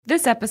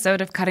This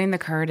episode of Cutting the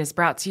Curd is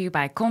brought to you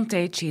by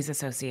Comté Cheese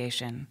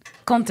Association.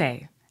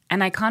 Comté,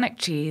 an iconic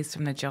cheese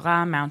from the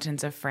Jura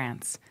Mountains of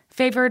France,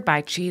 favored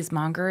by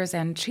cheesemongers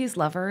and cheese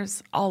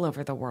lovers all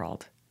over the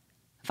world.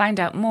 Find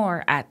out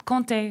more at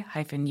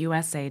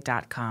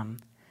comte-usa.com.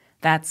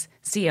 That's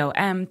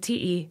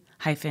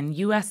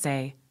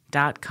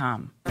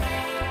COMTE-USA.com.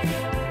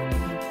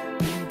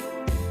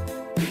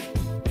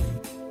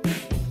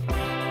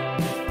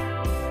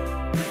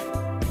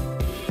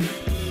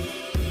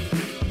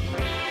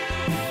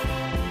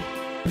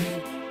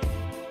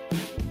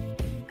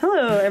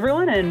 Hello,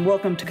 everyone, and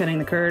welcome to Cutting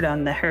the Curd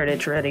on the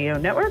Heritage Radio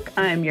Network.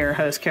 I'm your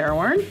host, Kara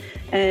Warren,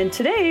 and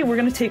today we're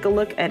going to take a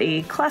look at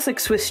a classic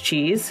Swiss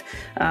cheese,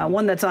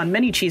 one that's on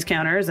many cheese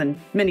counters, and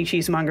many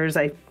cheesemongers,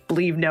 I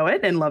believe, know it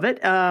and love it.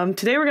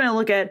 Today we're going to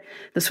look at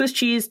the Swiss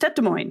cheese Tête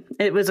de Moine.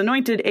 It was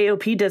anointed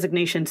AOP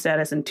designation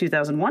status in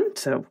 2001,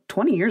 so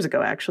 20 years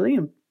ago, actually.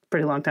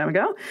 Pretty long time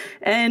ago,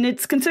 and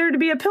it's considered to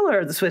be a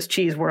pillar of the Swiss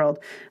cheese world.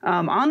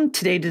 On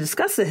today to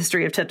discuss the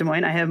history of Tête de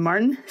Moine, I have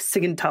Martin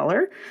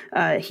Siegenthaler.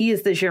 He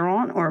is the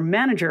gérant or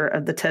manager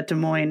of the Tête de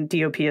Moine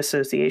DOP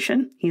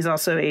Association. He's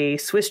also a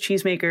Swiss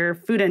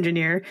cheesemaker, food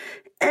engineer,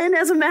 and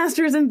has a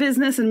master's in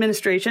business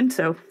administration,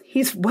 so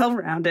he's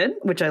well-rounded,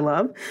 which I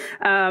love.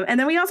 And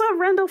then we also have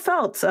Randall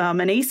Feltz, an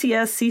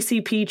ACS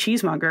CCP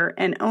cheesemonger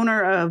and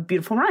owner of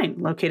Beautiful Rhine,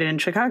 located in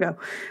Chicago.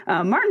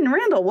 Martin and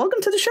Randall,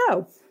 welcome to the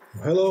show.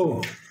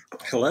 Hello.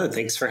 Hello.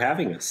 Thanks for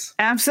having us.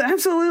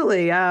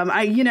 Absolutely.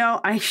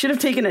 I should have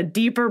taken a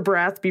deeper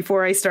breath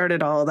before I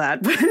started all of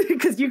that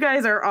because you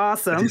guys are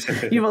awesome.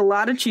 You have a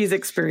lot of cheese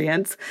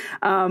experience.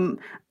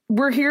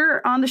 We're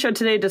here on the show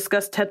today to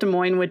discuss Tête de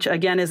Moine, which,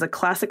 again, is a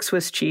classic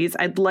Swiss cheese.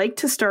 I'd like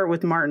to start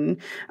with Martin.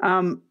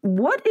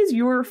 What is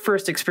your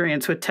first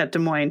experience with Tête de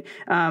Moine?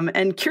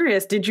 And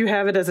curious, did you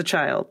have it as a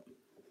child?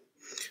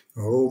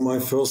 Oh, my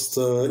first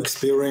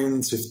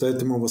experience with Tête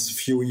de Moine was a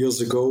few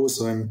years ago.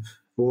 So I'm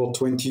over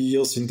 20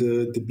 years in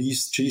the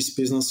beef cheese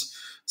business.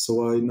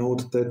 So I know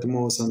the Tête de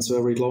Moine sounds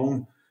very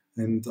long,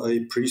 and I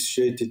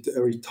appreciate it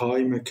every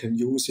time I can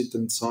use it.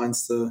 And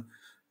since the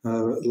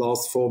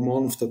last 4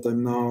 months that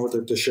I'm now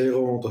the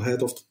gérant, the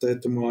head of the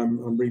Tête de Moine,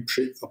 I'm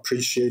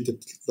appreciate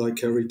it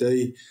like every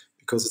day,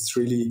 because it's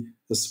really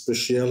a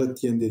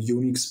speciality and a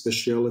unique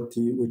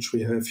speciality which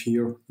we have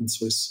here in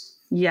Swiss.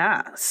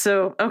 Yeah.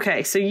 So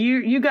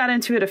you got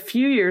into it a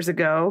few years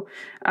ago.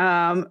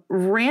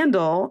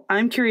 Randall,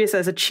 I'm curious,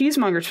 as a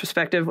cheesemonger's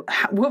perspective,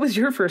 what was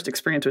your first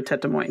experience with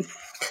Tête de Moine?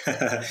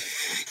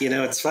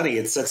 It's funny.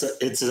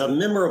 It's a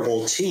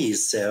memorable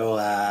cheese. So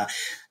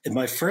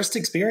my first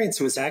experience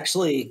was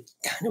actually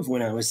kind of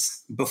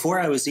before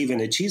I was even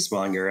a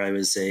cheesemonger. I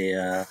was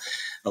a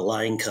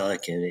line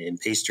cook and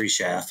pastry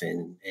chef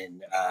and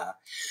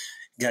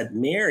got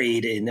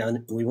married,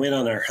 and we went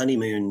on our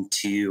honeymoon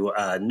to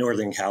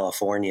Northern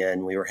California,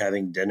 and we were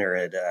having dinner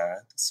at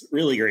this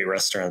really great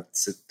restaurant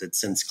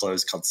that's since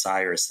closed called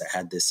Cyrus, that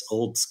had this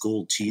old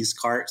school cheese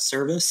cart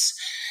service,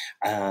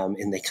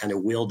 and they kind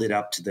of wheeled it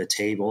up to the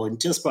table. And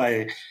just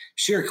by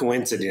sheer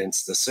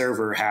coincidence, the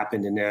server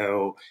happened to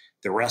know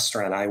the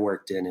restaurant I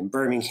worked in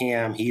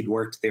Birmingham. He'd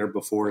worked there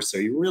before, so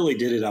he really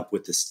did it up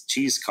with this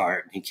cheese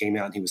cart. And he came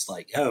out and he was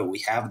like, "Oh, we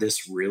have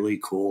this really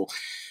cool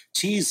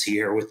cheese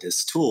here with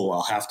this tool.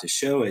 I'll have to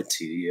show it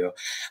to you."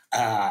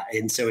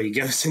 And so he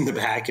goes in the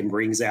back and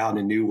brings out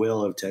a new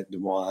wheel of Tête de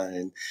Moine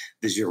and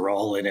the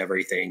girole and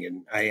everything.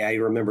 And I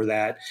remember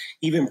that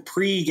even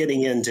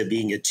getting into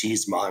being a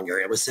cheesemonger,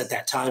 it was at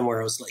that time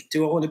where I was like,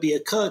 do I want to be a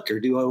cook or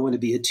do I want to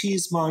be a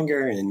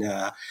cheesemonger? And,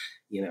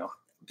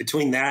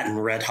 between that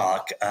and Red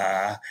Hawk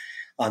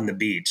on the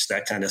beach,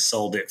 that kind of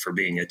sold it for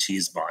being a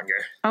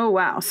cheesemonger. Oh,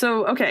 wow.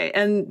 So, okay.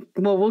 And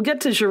we'll get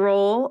to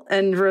girole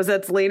and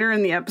rosettes later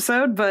in the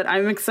episode, but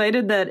I'm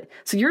excited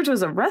so yours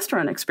was a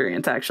restaurant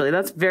experience, actually.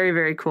 That's very,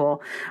 very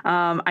cool.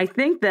 I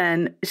think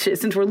then,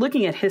 since we're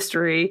looking at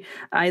history,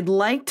 I'd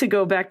like to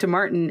go back to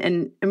Martin.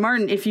 And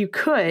Martin, if you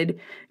could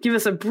give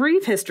us a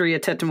brief history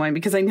of Tête de Moine,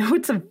 because I know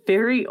it's a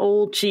very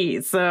old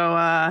cheese.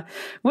 So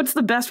what's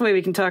the best way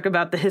we can talk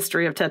about the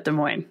history of Tête de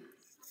Moine?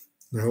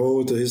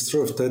 No, the history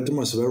of Tête de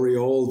Moine is very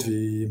old.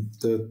 The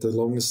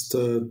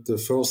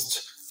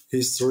first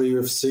history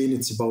we've seen,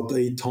 it's about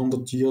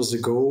 800 years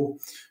ago.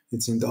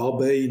 It's in the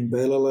Abbey in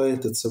Bellelay.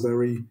 That's a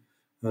very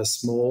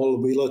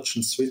small village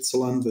in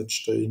Switzerland,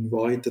 which they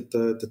invited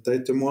the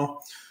Tête de Moine.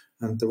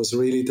 And there was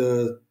really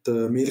the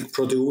milk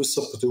produce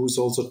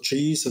also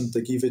cheese, and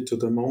they give it to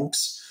the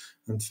monks.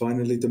 And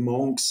finally the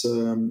monks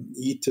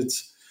eat it,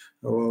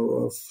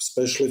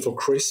 especially for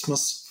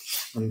Christmas.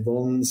 And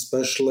one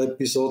special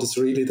episode is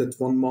really that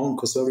one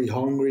monk was very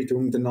hungry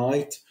during the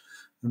night,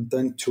 and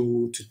then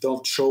to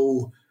not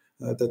show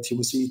that he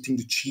was eating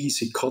the cheese,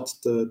 he cut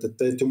the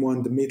Tête de Moine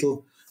in the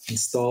middle and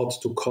started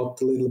to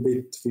cut a little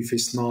bit with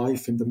his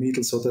knife in the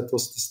middle. So that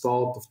was the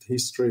start of the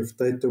history of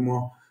Tête de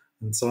Moine.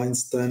 And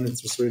since then, it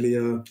was really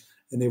an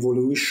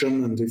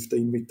evolution. And with the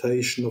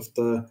invitation of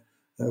the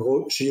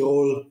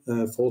girole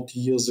 40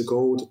 years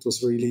ago, that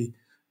was really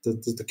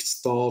the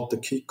start, the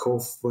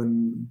kickoff,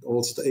 when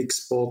also the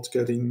export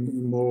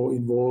getting more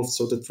involved.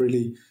 So that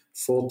really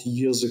 40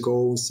 years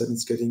ago, then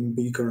it's getting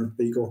bigger and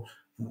bigger.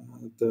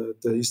 The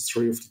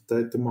history of the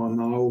Tetramoine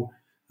now,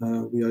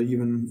 we are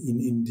even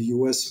in the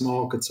US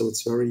market, so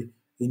it's very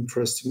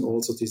interesting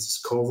also this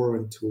discover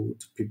and to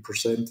be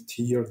presented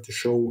here to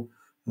show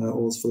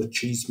also for the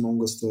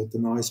cheesemongers the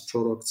nice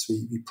products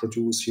we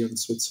produce here in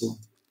Switzerland.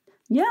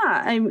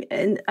 Yeah,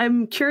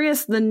 I'm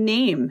curious the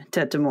name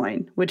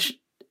Tetramoine, which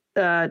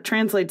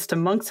translates to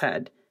monk's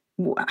head.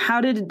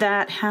 How did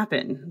that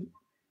happen?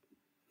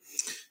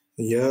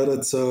 Yeah,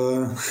 that's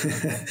the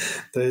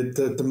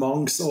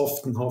monks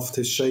often have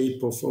the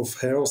shape of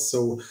hair,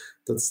 so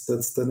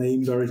that's the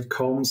name where it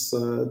comes.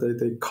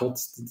 They cut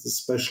the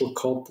special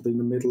cut in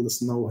the middle.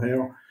 There's no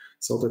hair,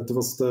 so that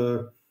was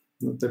the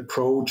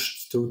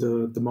approach to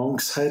the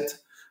monk's head,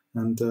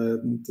 and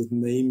the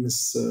name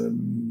is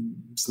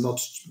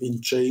not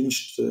been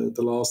changed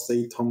the last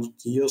 800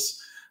 years,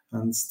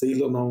 and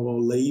still on our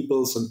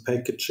labels and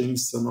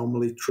packagings are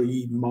normally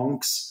 3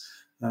 monks.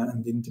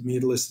 And in the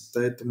middle is the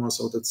Tetramoine,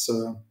 so that's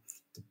the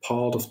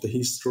part of the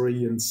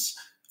history, and it's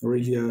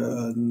really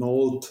an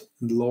old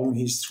and long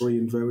history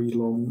and very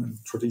long and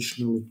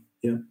traditionally,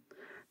 yeah.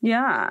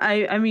 Yeah,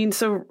 I mean,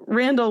 so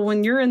Randall,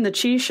 when you're in the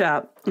cheese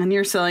shop and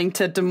you're selling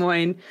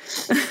Tetramoine,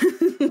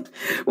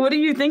 what are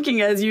you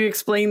thinking as you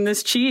explain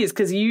this cheese?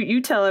 Because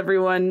you tell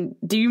everyone,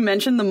 do you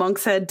mention the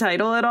monk's head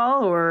title at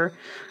all, or?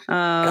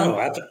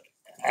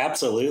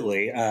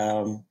 Absolutely.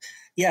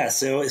 Yeah,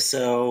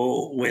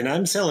 so when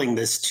I'm selling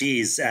this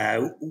cheese,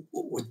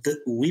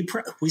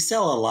 we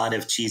sell a lot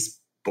of cheese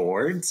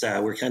boards.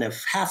 We're kind of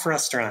half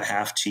restaurant,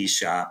 half cheese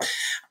shop,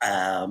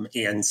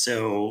 and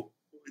so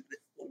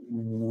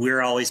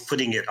we're always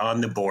putting it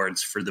on the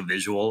boards for the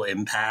visual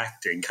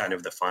impact and kind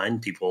of the fun.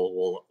 People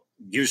will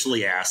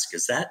usually ask,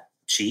 "Is that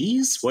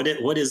cheese?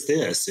 What is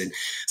this?" And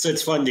so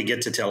it's fun to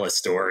get to tell a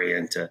story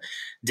and to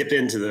dip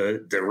into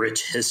the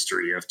rich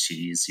history of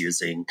cheese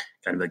using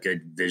kind of a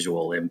good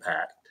visual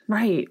impact.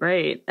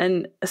 Right.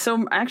 And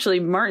so actually,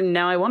 Martin,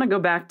 now I want to go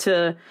back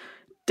to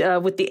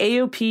with the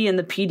AOP and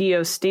the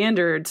PDO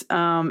standards.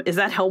 Is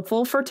that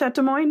helpful for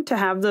Tetramoine to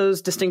have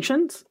those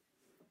distinctions?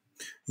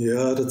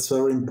 Yeah, that's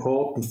very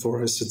important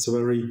for us. It's a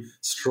very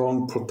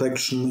strong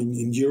protection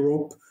in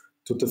Europe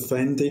to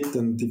defend it.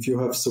 And if you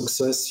have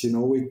success, you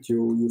know it,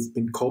 you've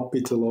been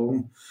copied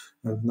along.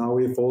 And now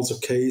we have also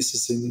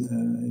cases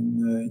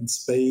in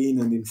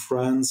Spain and in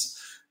France.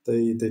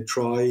 They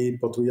try,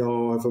 but we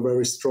have a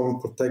very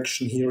strong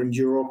protection here in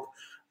Europe.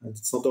 And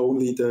it's not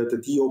only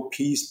the DOP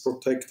is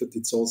protected,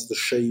 it's also the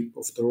shape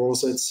of the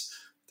rosettes.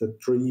 The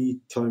 3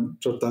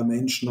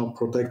 dimension are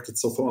protected.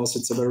 So for us,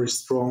 it's a very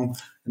strong,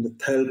 and it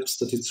helps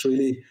that it's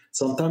really,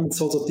 sometimes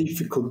it's also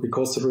difficult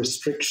because the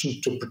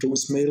restriction to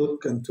produce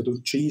milk and to do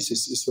cheese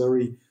is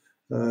very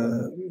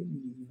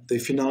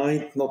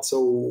definite, not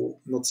so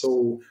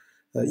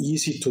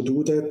easy to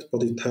do that,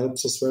 but it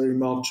helps us very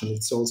much. And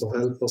it's also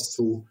helped us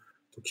to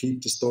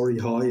keep the story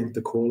high and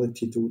the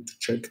quality to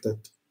check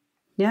that.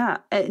 Yeah.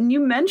 And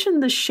you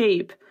mentioned the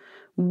shape.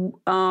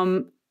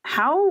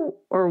 How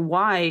or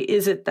why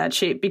is it that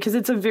shape? Because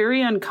it's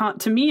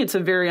to me, it's a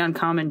very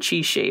uncommon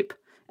cheese shape.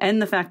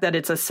 And the fact that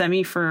it's a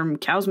semi-firm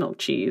cow's milk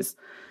cheese.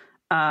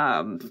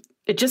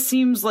 It just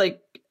seems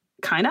like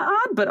kind of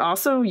odd, but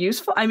also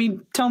useful. I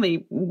mean, tell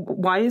me,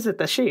 why is it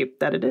the shape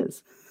that it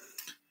is?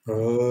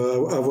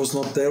 I was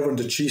not there when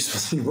the cheese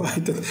was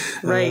invited.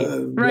 Right.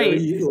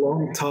 Very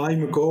long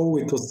time ago,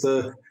 it was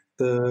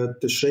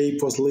the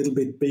shape was a little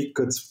bit big.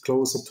 It's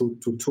closer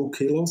to 2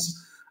 kilos,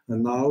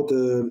 and now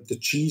the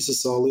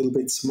cheeses are a little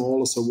bit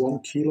smaller, so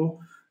 1 kilo.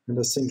 And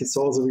I think it's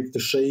also with the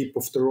shape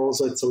of the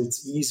rosette, so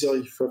it's easier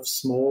if you have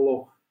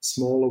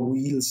smaller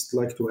wheels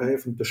like to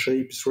have, and the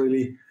shape is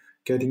really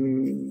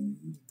getting.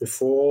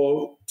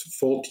 Before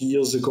 40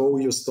 years ago,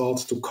 you start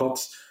to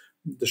cut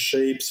the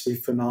shapes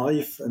with a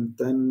knife, and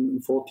then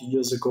 40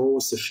 years ago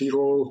the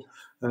Chirol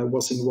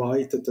was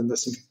invited, and I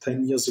think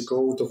 10 years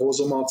ago the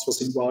Rosomatz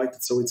was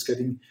invited, so it's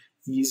getting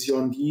easier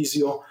and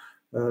easier.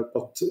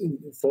 But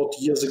 40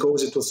 years ago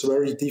it was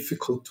very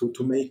difficult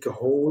to make a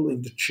hole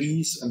in the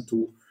cheese and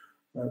to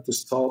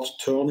start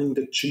turning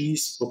the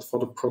cheese, but for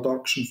the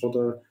production, for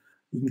the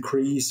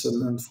increase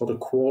and for the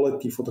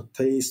quality, for the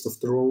taste of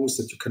the rose,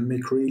 that you can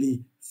make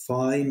really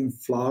fine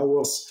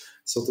flowers,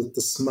 so that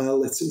the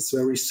smell it's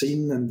very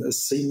thin, and the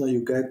thinner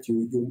you get,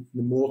 the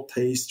more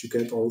taste you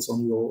get also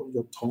on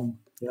your tongue.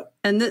 Yeah.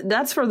 And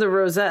that's for the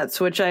rosettes,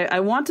 which I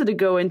wanted to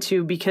go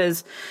into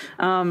because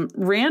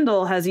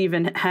Randall has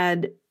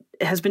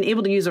been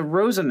able to use a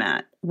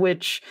Rosomat,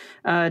 which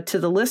to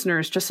the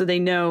listeners, just so they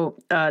know,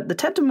 the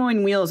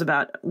Tetramoine wheel is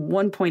about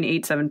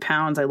 1.87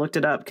 pounds. I looked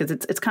it up because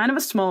it's kind of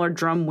a smaller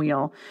drum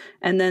wheel.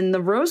 And then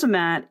the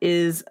Rosomat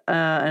is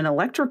an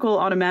electrical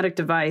automatic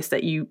device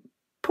that you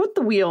put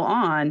the wheel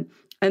on,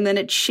 and then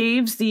it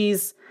shaves the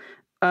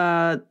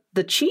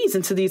cheese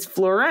into these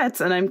florets.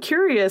 And I'm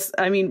curious,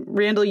 I mean,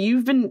 Randall,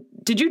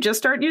 did you just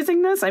start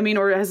using this? I mean,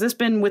 or has this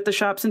been with the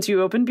shop since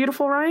you opened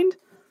Beautiful Rind?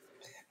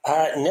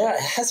 No, it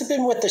hasn't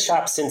been with the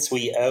shop since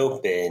we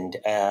opened.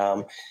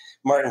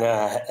 Martin,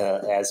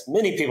 as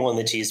many people in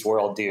the cheese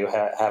world do,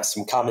 have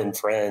some common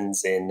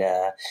friends, and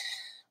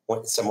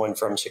someone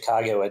from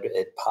Chicago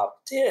had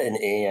popped in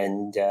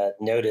and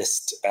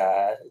noticed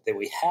that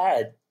we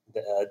had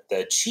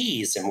the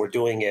cheese, and we're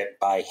doing it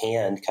by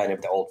hand, kind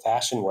of the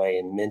old-fashioned way,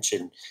 and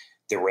mentioned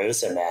the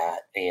Rosomat.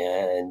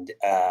 And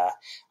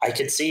I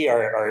could see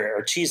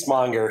our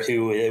cheesemonger,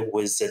 who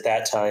was at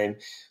that time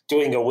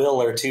doing a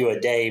wheel or two a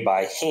day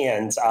by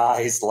hand's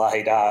eyes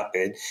light up.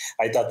 And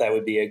I thought that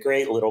would be a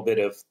great little bit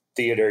of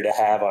theater to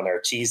have on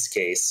our cheese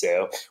case.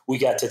 So we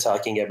got to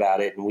talking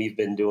about it, and we've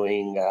been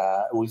doing,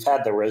 we've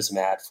had the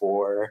Rosomat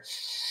for,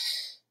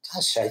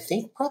 gosh, I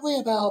think probably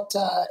about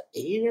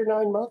 8 or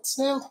 9 months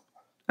now.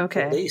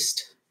 Okay. At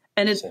least.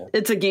 And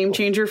it's a game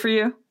changer for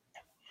you?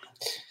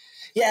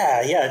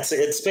 Yeah,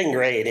 it's been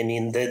great. I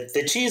mean,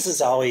 the cheese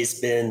has always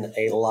been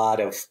a lot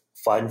of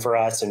fun for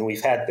us, and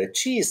we've had the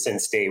cheese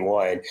since day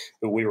one,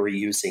 but we were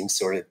using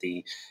sort of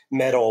the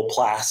metal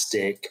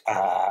plastic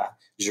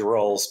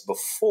Girolles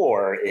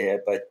before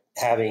it, but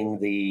having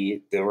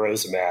the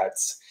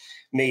Rosomats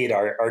made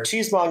our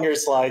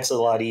cheesemongers' lives a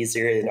lot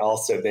easier, and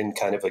also been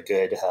kind of a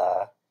good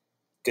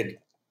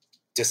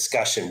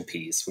discussion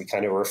piece. We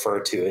kind of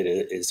refer to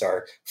it as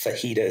our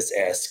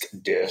fajitas-esque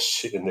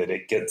dish, in that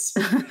it gets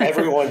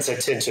everyone's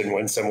attention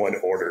when someone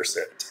orders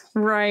it.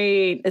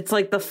 Right. It's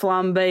like the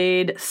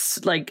flambéed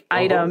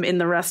item in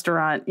the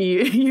restaurant.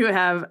 You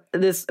have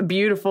this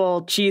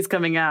beautiful cheese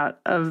coming out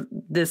of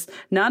this,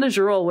 not a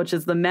Girolle, which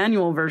is the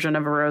manual version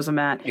of a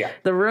Rosomat. Yeah.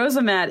 The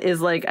Rosomat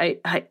is like,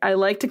 I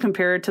like to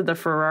compare it to the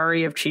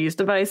Ferrari of cheese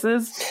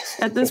devices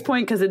at this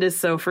point, because it is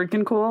so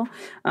freaking cool.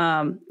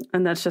 And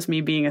that's just me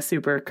being a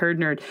super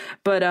curd nerd.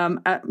 But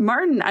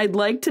Martin, I'd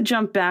like to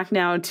jump back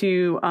now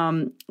to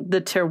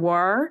the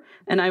terroir.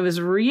 And I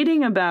was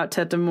reading about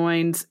Tête de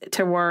Moine's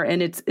terroir,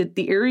 and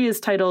the area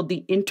is titled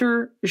the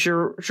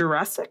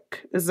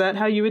Inter-Jurassic. Is that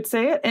how you would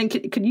say it? And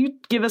could you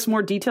give us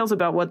more details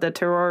about what the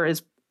terroir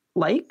is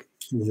like?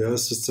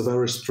 Yes, it's a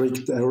very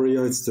strict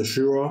area. It's the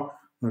Jura,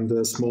 and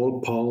a small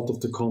part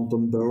of the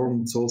Canton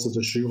Bern. It's also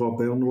the Jura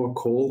Bernois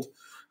called,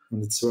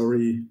 and it's a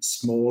very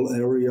small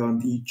area,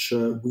 and each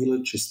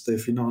village is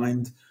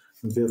defined.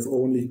 And we have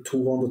only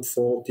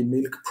 240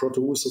 milk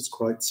producers,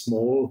 quite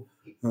small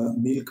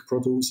milk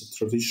producer,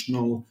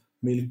 traditional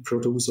milk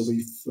producer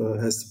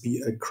has to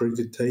be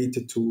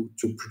accredited to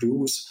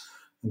produce.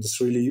 And it's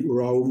really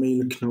raw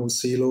milk, no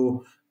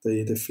silo.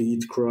 They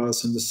feed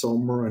grass in the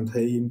summer and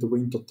hay in the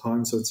winter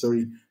time. So it's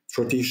very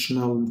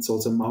traditional. It's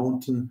also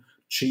mountain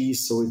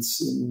cheese. So it's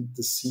in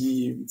the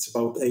sea. It's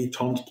about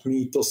 800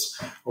 meters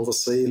over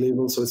sea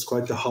level. So it's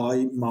quite a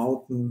high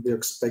mountain. We're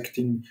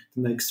expecting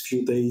the next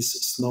few days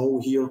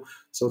snow here.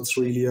 So it's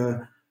really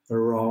a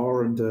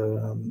rare and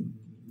a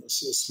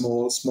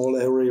small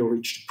area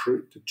which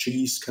the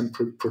cheese can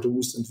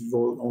produce, and we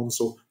will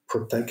also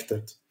protect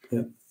it.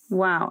 Yeah.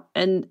 Wow.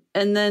 And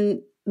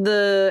then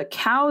the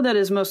cow that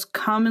is most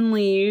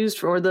commonly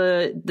used, or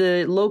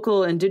the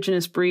local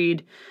indigenous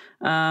breed,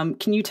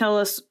 can you tell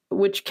us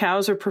which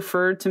cows are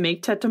preferred to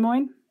make Tête de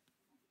Moine?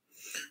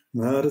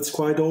 That's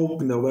quite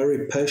open. They're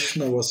very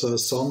passionate. I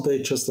was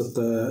Sunday just at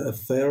a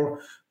fair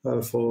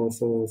for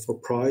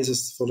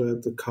prizes for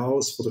the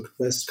cows, for the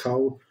best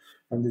cow.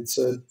 And it's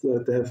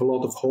they have a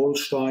lot of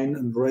Holstein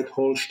and Red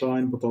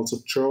Holstein, but also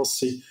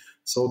Jersey.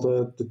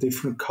 So the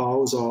different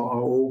cows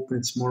are open.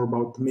 It's more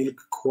about the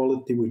milk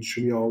quality, which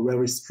we are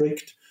very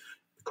strict,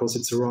 because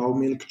it's a raw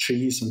milk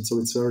cheese. And so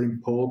it's very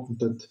important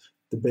that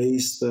the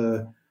base,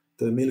 the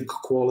milk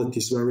quality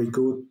is very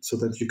good, so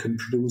that you can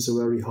produce a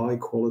very high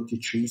quality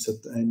cheese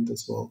at the end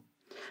as well.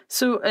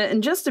 So,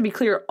 and just to be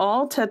clear,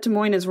 all Tête de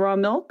Moine is raw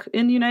milk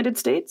in the United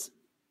States?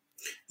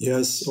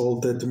 Yes, all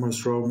Tête de Moine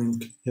is raw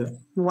milk. Yeah,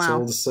 wow. It's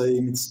all the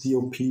same. It's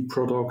DOP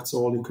products.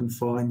 All you can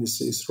find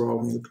is raw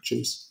milk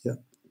cheese. Yeah,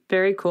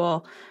 very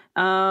cool.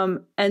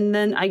 And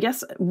then I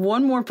guess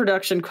one more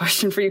production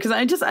question for you,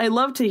 because I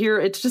love to hear.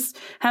 It's just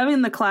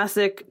having the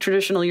classic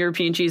traditional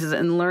European cheeses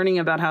and learning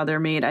about how they're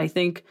made, I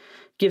think,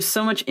 gives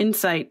so much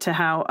insight to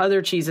how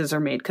other cheeses are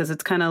made, because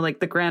it's kind of like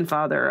the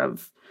grandfather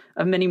of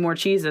many more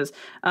cheeses.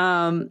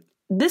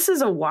 This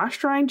is a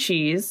washed rind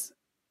cheese.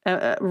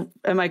 Am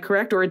I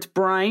correct? Or it's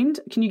brined?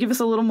 Can you give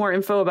us a little more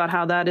info about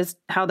how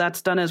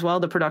that's done as well,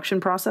 the production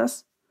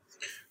process?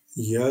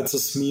 Yeah, it's a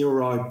smear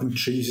ripened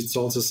cheese. It's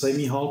also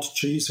semi-hard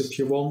cheese if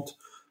you want.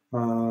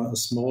 A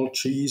small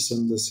cheese,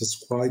 and this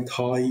is quite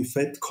high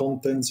fat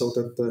content, so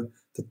that the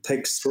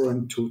texture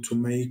and to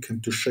make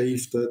and to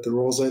shave the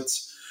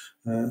rosettes.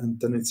 And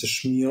then it's a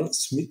smear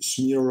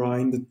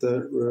rind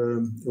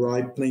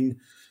ripening.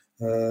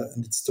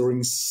 And it's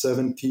during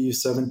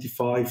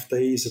 75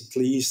 days at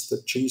least.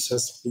 The cheese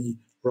has to be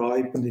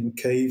ripened in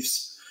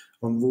caves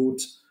on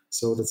wood.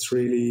 So that's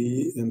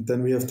really, and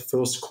then we have the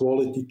first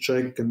quality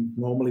check, and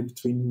normally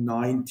between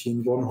 90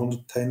 and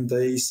 110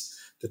 days,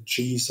 the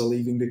cheese are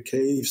leaving the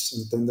caves,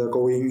 and then they're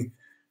going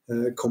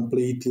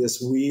completely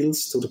as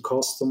wheels to the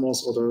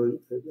customers, or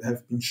they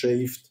have been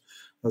shaved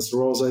as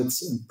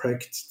rosettes and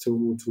packed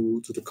to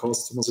the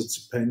customers.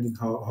 It's depending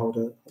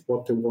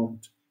what they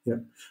want. Yeah.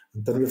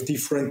 And then we have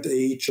different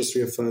ages.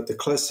 We have the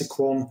classic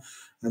one,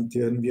 and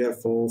then we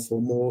have for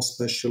more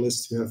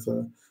specialists, we have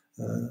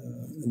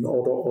in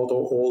other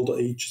older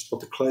ages. But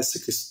the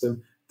classic is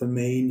the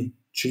main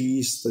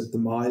cheese. The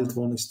mild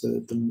one is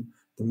the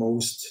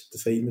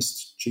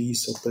famous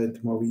cheese of that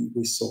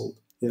we sold.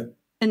 Yeah.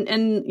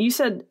 And you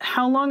said,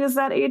 how long is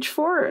that age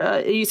for?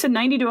 You said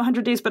 90 to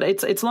 100 days, but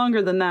it's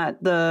longer than that.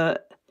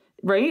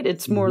 Right?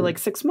 It's more like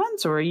 6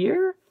 months or a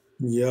year?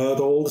 Yeah,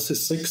 the oldest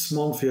is 6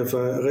 months. We have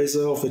a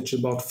reserve, which is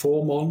about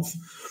 4 months.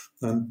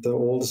 And the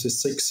oldest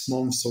is 6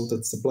 months. So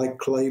that's the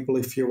black label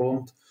if you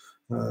want.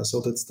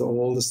 So that's the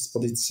oldest,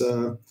 but it's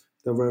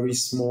they're very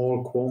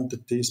small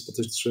quantities, but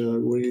it's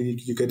really,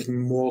 you're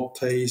getting more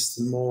taste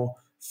and more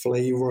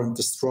flavor, and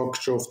the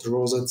structure of the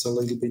rosette's a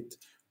little bit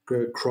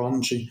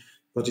crunchy,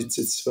 but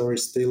it's very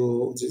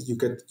still, you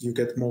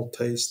get more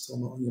taste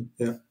on it.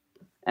 Yeah.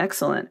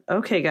 Excellent.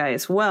 Okay,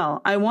 guys.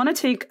 Well, I want to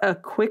take a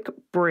quick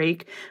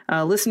break.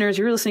 Listeners,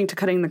 you're listening to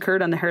Cutting the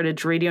Curd on the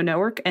Heritage Radio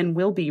Network, and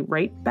we'll be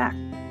right back.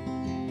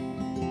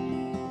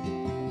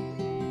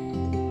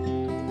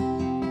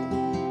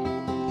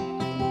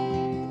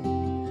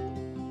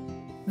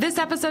 This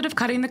episode of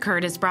Cutting the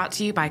Curd is brought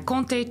to you by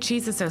Comté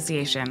Cheese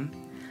Association.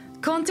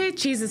 Comté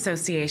Cheese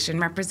Association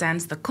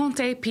represents the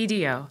Comté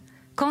PDO,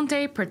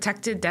 Comté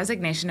Protected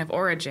Designation of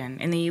Origin,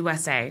 in the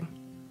USA.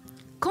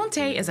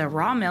 Comté is a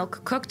raw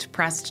milk cooked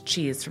pressed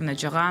cheese from the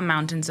Jura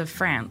Mountains of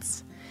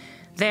France.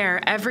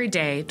 There, every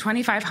day,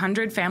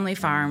 2,500 family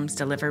farms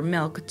deliver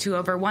milk to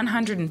over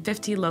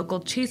 150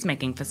 local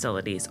cheesemaking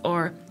facilities,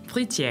 or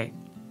fruitiers.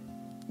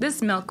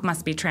 This milk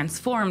must be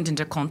transformed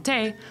into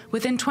Comté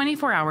within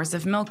 24 hours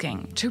of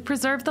milking to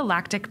preserve the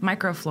lactic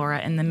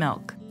microflora in the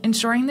milk,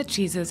 ensuring the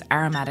cheese's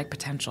aromatic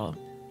potential.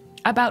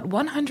 About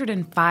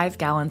 105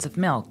 gallons of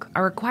milk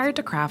are required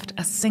to craft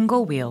a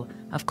single wheel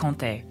of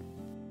Comté.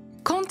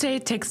 Comté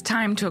takes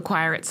time to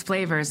acquire its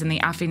flavors in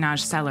the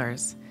affinage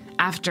cellars.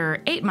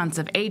 After 8 months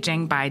of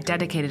aging by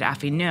dedicated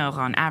affineurs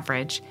on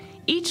average,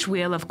 each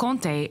wheel of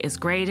Comté is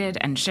graded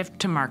and shipped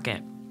to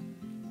market.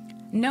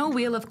 No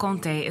wheel of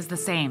Comté is the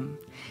same.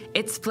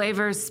 Its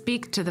flavors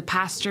speak to the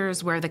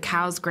pastures where the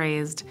cows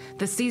grazed,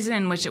 the season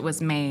in which it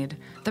was made,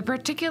 the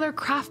particular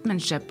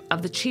craftsmanship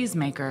of the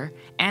cheesemaker,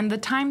 and the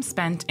time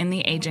spent in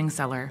the aging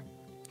cellar.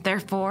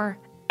 Therefore,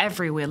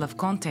 every wheel of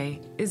Comté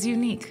is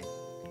unique.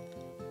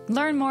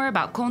 Learn more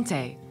about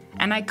Comté,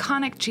 an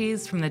iconic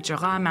cheese from the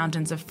Jura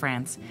Mountains of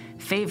France,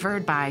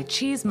 favored by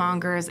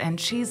cheesemongers and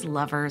cheese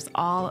lovers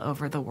all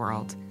over the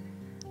world.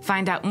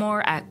 Find out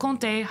more at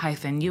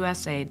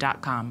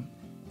comte-usa.com.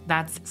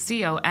 That's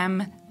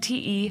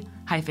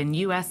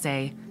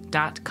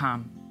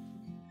COMTE-USA.com.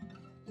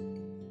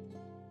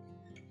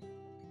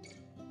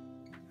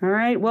 All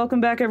right,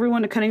 welcome back,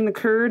 everyone, to Cutting the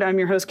Curd. I'm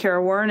your host,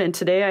 Kara Warren, and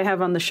today I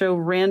have on the show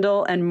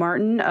Randall and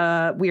Martin.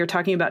 We are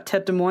talking about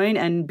Tete de Moine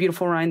and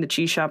Beautiful Rind, the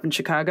cheese shop in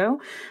Chicago.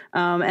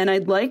 And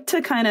I'd like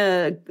to kind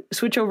of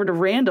switch over to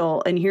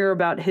Randall and hear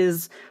about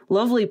his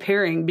lovely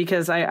pairing,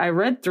 because I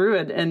read through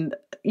it, and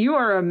you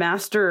are a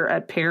master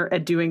at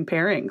doing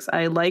pairings.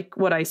 I like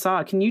what I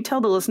saw. Can you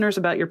tell the listeners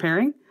about your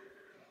pairing?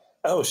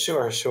 Oh,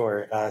 sure.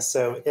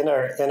 So in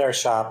our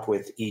shop,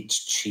 with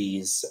each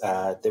cheese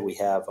that we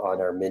have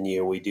on our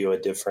menu, we do a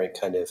different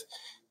kind of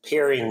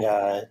pairing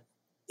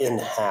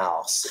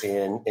in-house.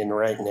 And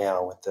right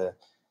now with the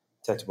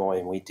Tete de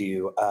Moine, we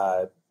do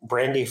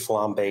brandy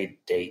flambe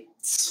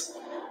dates,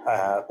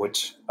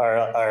 which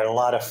are a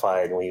lot of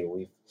fun.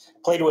 We've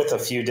played with a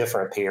few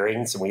different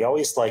pairings, and we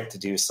always like to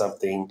do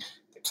something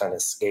that kind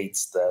of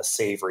skates the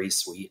savory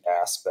sweet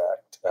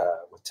aspect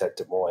with Tete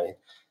de Moine.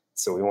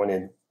 So we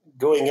wanted,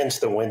 going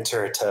into the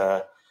winter,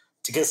 to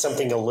get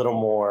something a little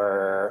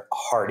more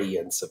hearty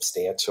and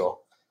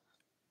substantial.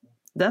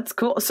 That's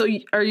cool. So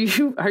are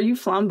you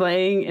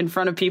flambeing in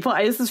front of people?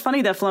 This is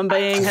funny that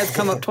flambeing has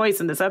come up twice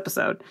in this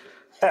episode.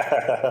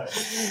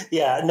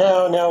 Yeah,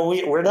 no,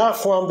 we're not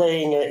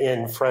flambeing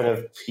in front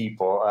of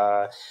people.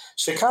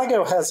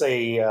 Chicago has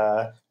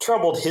a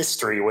troubled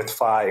history with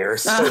fire,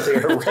 so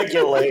their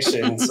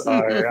regulations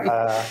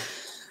are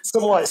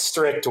somewhat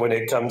strict when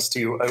it comes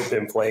to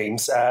open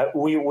flames.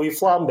 We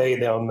flambe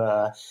them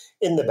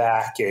in the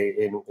back,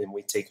 and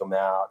we take them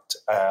out.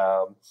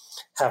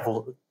 Have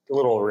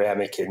little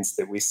ramekins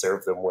that we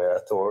serve them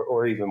with,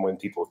 or even when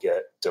people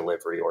get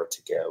delivery or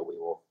to go, we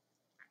will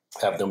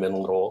have them in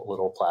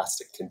little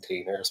plastic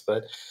containers.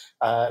 But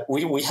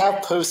we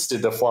have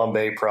posted the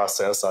flambe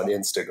process on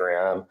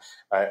Instagram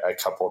a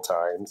couple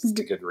times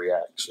to good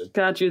reaction.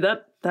 Got you.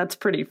 That's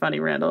pretty funny,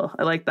 Randall.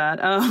 I like that.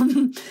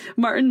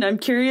 Martin, I'm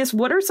curious,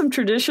 what are some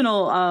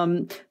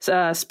traditional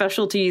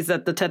specialties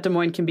that the Tete de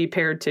Moine can be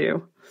paired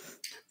to?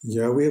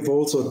 Yeah, we have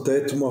also a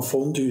Tete de Moine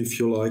fondue, if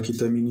you like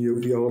it. I mean,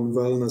 we are on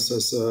wellness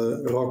as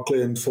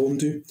raclette and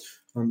fondue,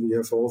 and we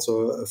have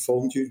also a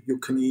fondue you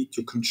can eat,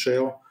 you can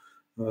share.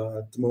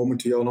 At the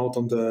moment, we are not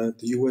on the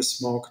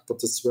US market,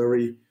 but it's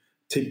very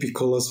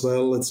typical as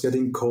well. It's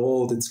getting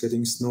cold, it's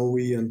getting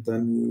snowy, and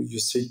then you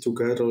sit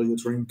together, you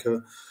drink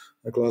a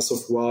glass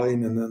of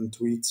wine, and then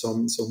to eat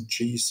some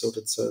cheese. So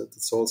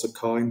that's also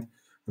kind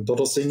And the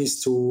other thing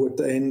is to, at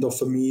the end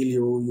of a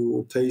meal,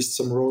 you taste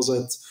some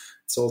rosette.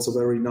 It's also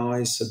very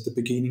nice at the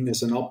beginning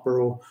as an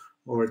apéro,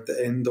 or at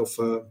the end of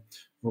a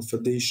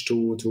dish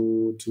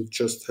to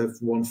just have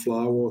one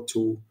flower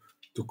to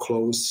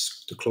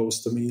close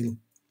the meal.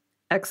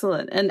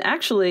 Excellent. And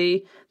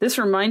actually, this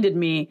reminded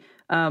me,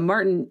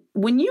 Martin,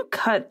 when you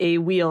cut a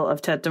wheel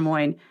of Tête de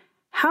Moine,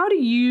 how do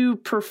you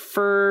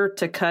prefer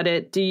to cut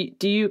it?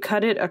 Do you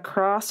cut it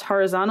across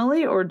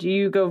horizontally, or do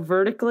you go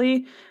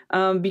vertically?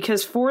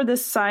 Because for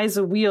this size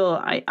of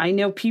wheel, I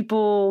know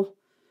people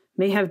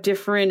may have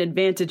different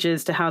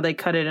advantages to how they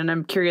cut it, and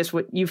I'm curious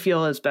what you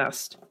feel is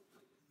best.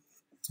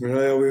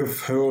 Yeah, we've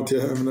heard,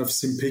 I've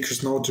seen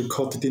pictures now to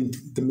cut it in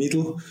the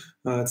middle.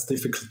 It's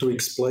difficult to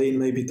explain,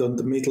 maybe down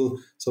the middle,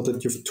 so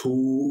that you have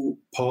two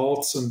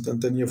parts, and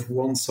then you have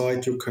one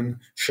side you can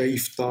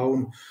shave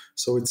down.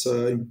 So it's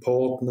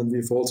important, and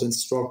we've also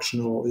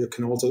instruction, or you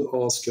can also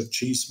ask your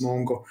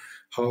cheesemonger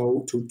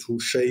how to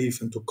shave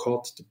and to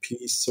cut the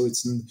piece. So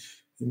it's in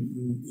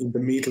the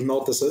middle,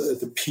 not as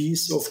the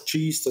piece of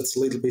cheese. That's a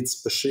little bit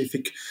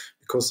specific,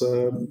 because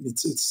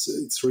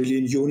it's really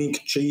a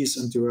unique cheese,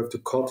 and you have to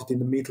cut it in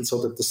the middle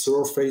so that the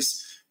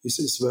surface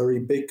is very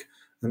big.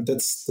 And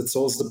that's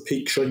also the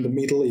picture in the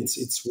middle.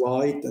 It's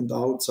white, and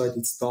outside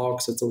it's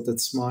dark. So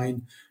that's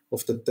mine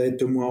of the tête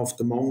de moine of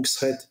the monk's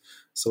head.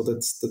 So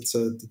that's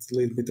a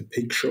little bit a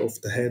picture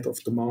of the head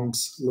of the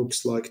monks.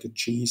 Looks like the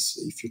cheese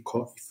if you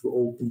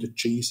open the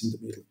cheese in the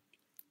middle.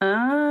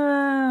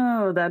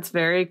 Oh, that's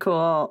very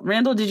cool.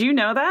 Randall, did you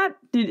know that?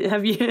 How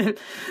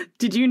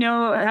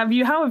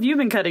have you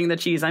been cutting the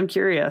cheese? I'm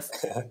curious.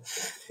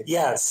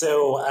 Yeah.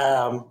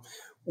 So,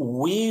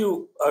 we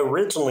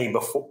originally,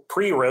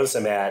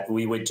 pre-Rosomat,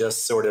 we would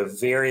just sort of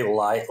very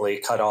lightly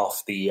cut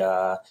off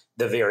the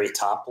very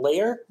top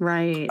layer,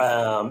 right,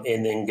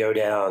 and then go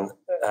down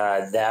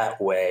that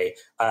way.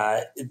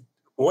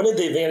 One of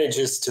the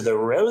advantages to the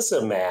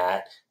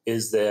Rosomat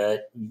is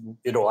that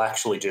it'll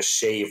actually just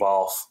shave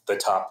off the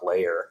top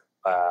layer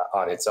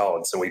on its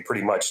own. So we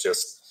pretty much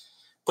just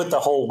put the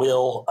whole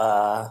wheel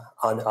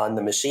on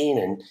the machine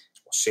and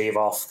shave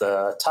off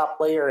the top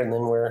layer, and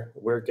then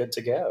we're good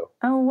to go.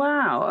 Oh,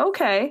 wow.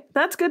 Okay.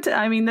 That's good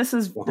this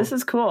is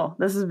cool.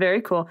 This is very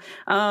cool.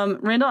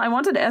 Randall, I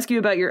wanted to ask you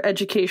about your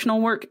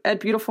educational work at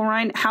Beautiful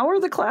Rhine. How are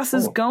the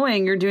classes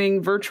going? You're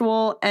doing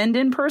virtual and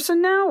in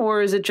person now,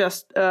 or is it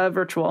just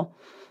virtual?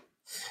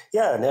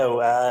 Yeah,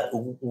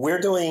 no, we're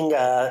doing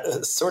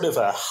sort of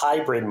a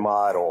hybrid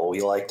model.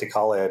 We like to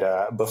call it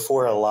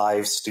before a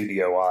live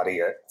studio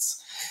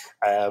audience.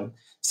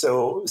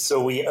 So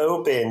we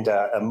opened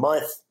a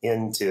month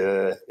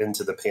into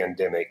the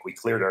pandemic. We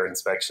cleared our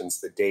inspections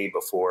the day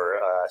before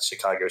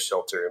Chicago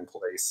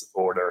shelter-in-place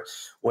order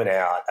went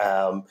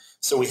out.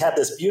 So we had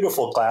this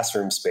beautiful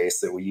classroom space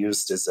that we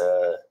used as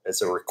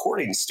a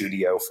recording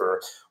studio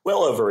for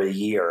well over a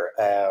year.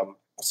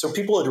 So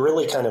people had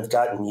really kind of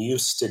gotten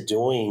used to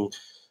doing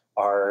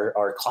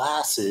our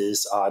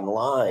classes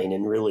online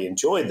and really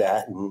enjoyed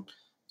that. And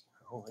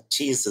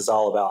cheese is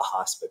all about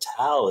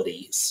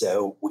hospitality.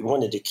 So we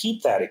wanted to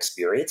keep that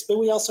experience, but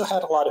we also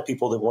had a lot of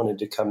people that wanted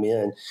to come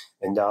in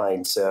and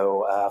dine.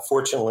 So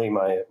fortunately,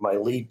 my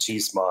lead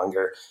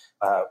cheesemonger,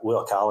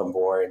 Will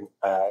Collenborn,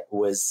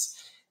 was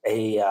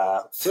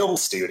a film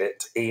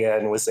student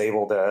and was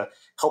able to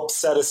help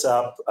set us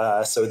up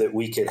so that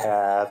we could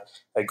have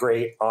a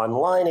great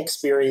online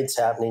experience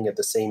happening at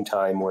the same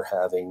time we're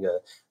having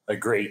a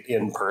great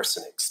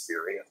in-person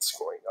experience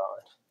going on.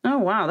 Oh,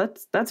 wow.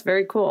 That's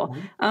very cool.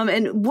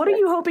 And what are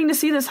you hoping to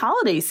see this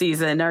holiday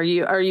season? Are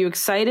you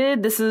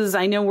excited?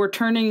 I know we're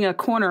turning a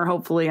corner,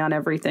 hopefully, on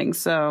everything.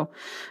 So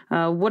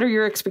what are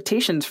your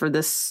expectations for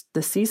this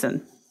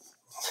season?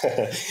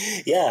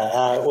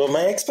 Yeah. Well,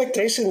 my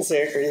expectations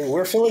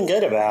we're feeling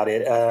good about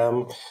it.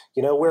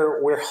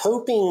 We're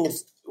hoping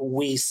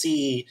we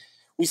see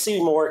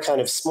more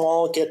kind of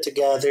small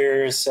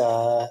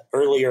get-togethers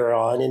earlier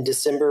on in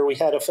December. We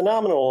had a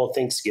phenomenal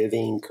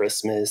Thanksgiving,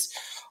 Christmas,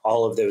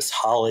 all of those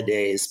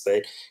holidays.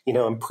 But,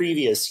 in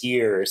previous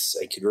years,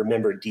 I could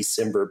remember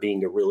December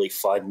being a really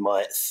fun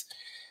month,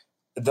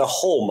 the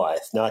whole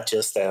month, not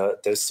just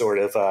the sort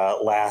of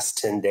last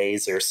 10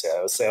 days or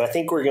so. So I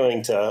think we're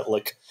going to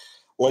look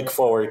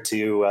forward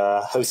to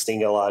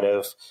hosting a lot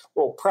of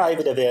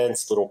private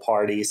events, little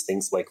parties,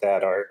 things like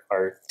that.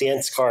 Our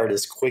dance card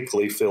is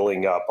quickly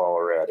filling up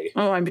already.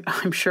 Oh,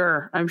 I'm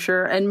sure.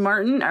 And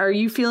Martin, are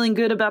you feeling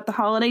good about the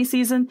holiday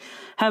season?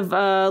 Have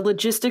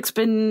logistics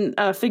been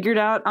figured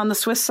out on the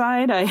Swiss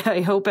side? I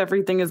hope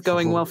everything is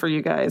going well for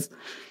you guys.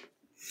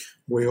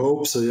 We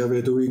hope so. Yeah,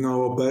 we're doing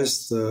our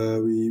best.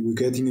 We're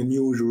getting a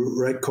new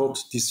record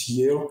this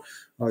year.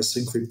 I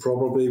think we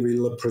probably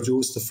will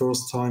produce the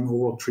first time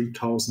over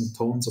 3,000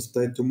 tons of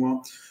tête de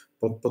moine.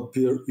 But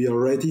we are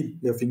ready.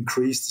 We have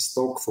increased the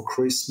stock for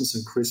Christmas,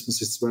 and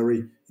Christmas is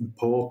very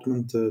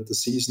important. The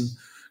season,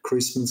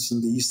 Christmas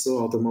and Easter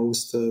are the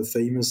most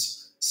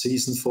famous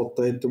season for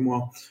tête de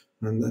moine.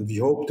 And we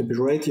hope to be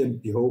ready,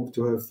 and we hope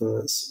to have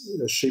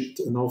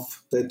shipped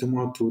enough tête de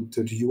moine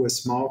to the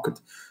US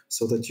market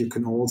so that you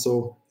can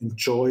also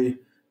enjoy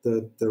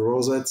the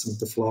rosettes and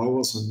the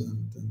flowers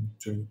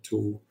and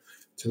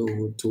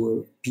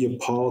to be a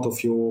part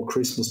of your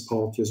Christmas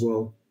party as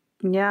well.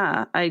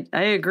 Yeah, I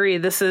agree.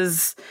 This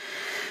is,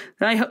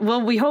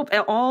 we hope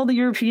all the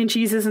European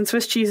cheeses and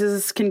Swiss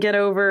cheeses can get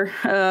over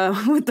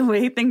with the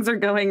way things are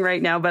going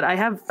right now. But I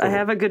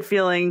have a good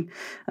feeling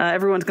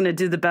everyone's going to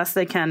do the best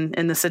they can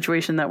in the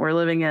situation that we're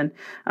living in.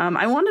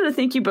 I wanted to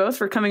thank you both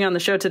for coming on the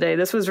show today.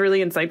 This was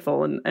really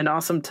insightful and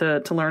awesome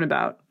to learn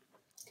about.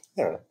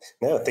 Yeah.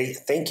 No,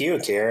 thank you,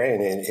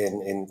 Karen,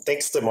 and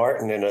thanks to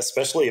Martin, and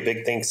especially a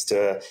big thanks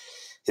to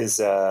his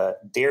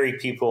dairy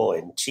people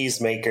and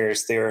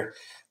cheesemakers. They're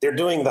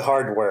doing the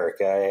hard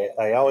work.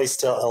 I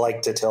always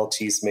like to tell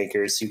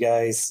cheesemakers, you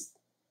guys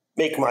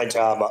make my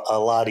job a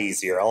lot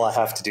easier. All I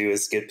have to do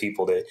is get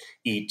people to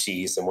eat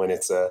cheese, and when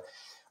it's a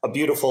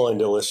beautiful and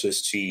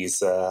delicious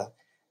cheese,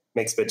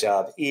 makes my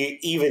job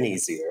even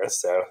easier.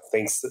 So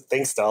thanks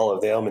to all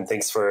of them, and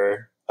thanks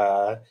for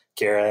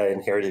Kara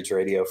and Heritage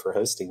Radio for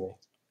hosting me.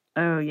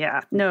 Oh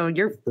yeah, no,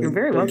 you're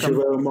very welcome. Thank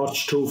you very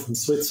much too from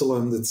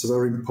Switzerland. It's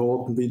very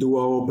important. We do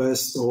our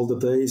best all the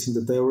days in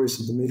the dairies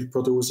and the milk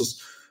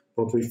producers,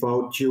 but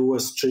without you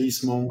as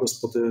cheesemongers,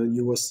 but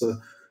you as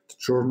the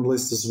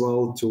journalists as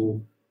well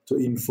to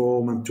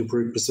inform and to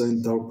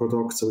represent our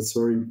products. So it's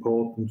very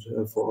important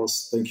for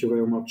us. Thank you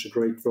very much. A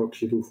great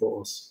work you do for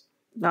us.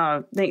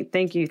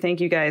 Thank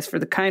you guys for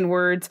the kind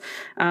words.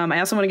 I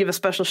also want to give a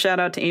special shout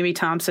out to Amy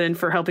Thompson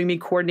for helping me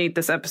coordinate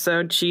this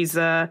episode. She's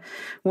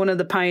one of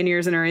the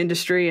pioneers in our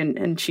industry,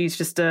 and she's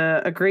just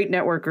a great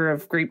networker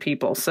of great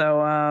people. So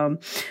I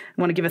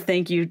want to give a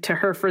thank you to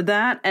her for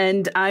that.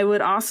 And I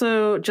would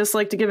also just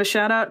like to give a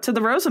shout out to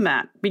the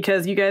Rosamat,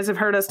 because you guys have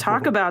heard us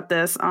talk about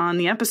this on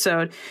the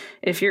episode.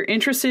 If you're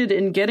interested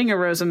in getting a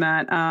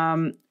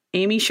Rosamat,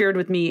 Amy shared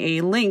with me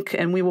a link,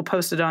 and we will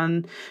post it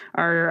on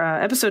our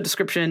episode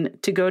description,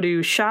 to go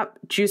to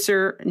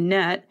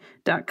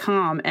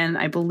shopjuicernet.com, and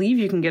I believe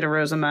you can get a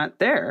Rosamat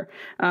there.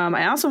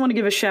 I also want to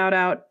give a shout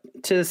out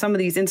to some of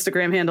these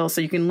Instagram handles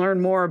so you can learn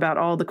more about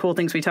all the cool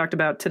things we talked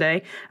about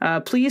today.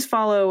 Please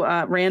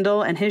follow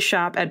Randall and his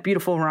shop at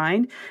Beautiful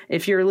Rind.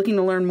 If you're looking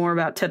to learn more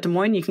about Tete de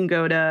Moines, you can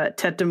go to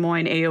Tete de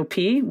Moines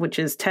AOP, which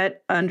is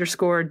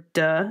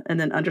Tete_de and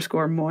then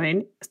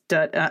 _Moines.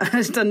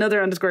 It's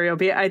another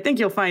 _AOP. I think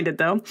you'll find it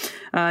though.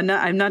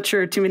 I'm not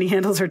sure too many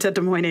handles are Tete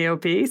de Moines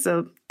AOP,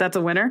 so that's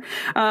a winner.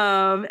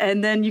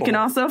 And then you can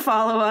also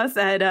follow us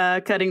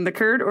at Cutting the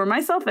Curd, or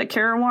myself at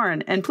Kara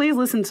Warren. And please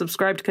listen and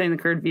subscribe to Cutting the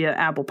Curd via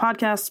Apple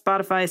Podcasts,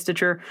 Spotify,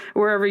 Stitcher,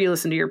 or wherever you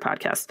listen to your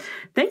podcasts.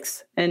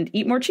 Thanks, and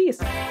eat more cheese.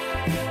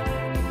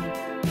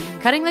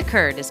 Cutting the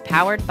Curd is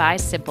powered by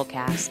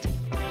Simplecast.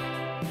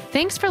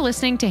 Thanks for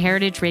listening to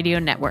Heritage Radio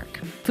Network,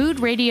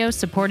 food radio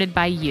supported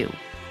by you.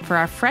 For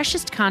our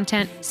freshest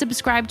content,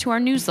 subscribe to our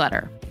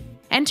newsletter.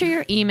 Enter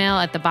your email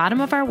at the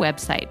bottom of our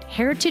website,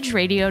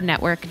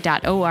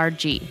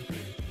 heritageradionetwork.org.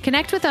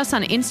 Connect with us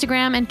on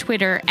Instagram and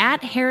Twitter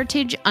at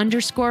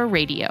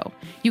heritage_radio.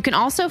 You can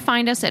also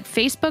find us at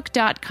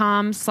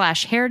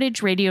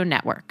facebook.com/Heritage Radio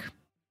Network.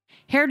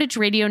 Heritage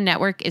Radio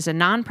Network is a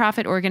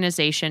nonprofit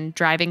organization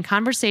driving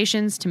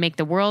conversations to make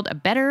the world a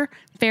better,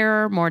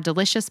 fairer, more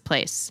delicious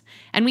place.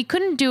 And we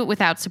couldn't do it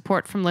without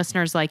support from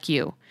listeners like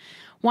you.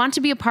 Want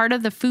to be a part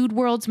of the food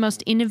world's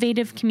most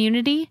innovative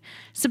community?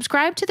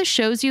 Subscribe to the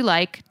shows you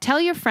like, tell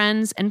your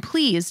friends, and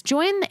please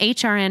join the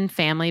HRN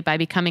family by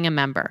becoming a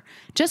member.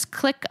 Just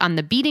click on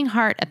the beating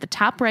heart at the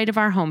top right of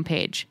our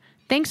homepage.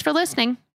 Thanks for listening.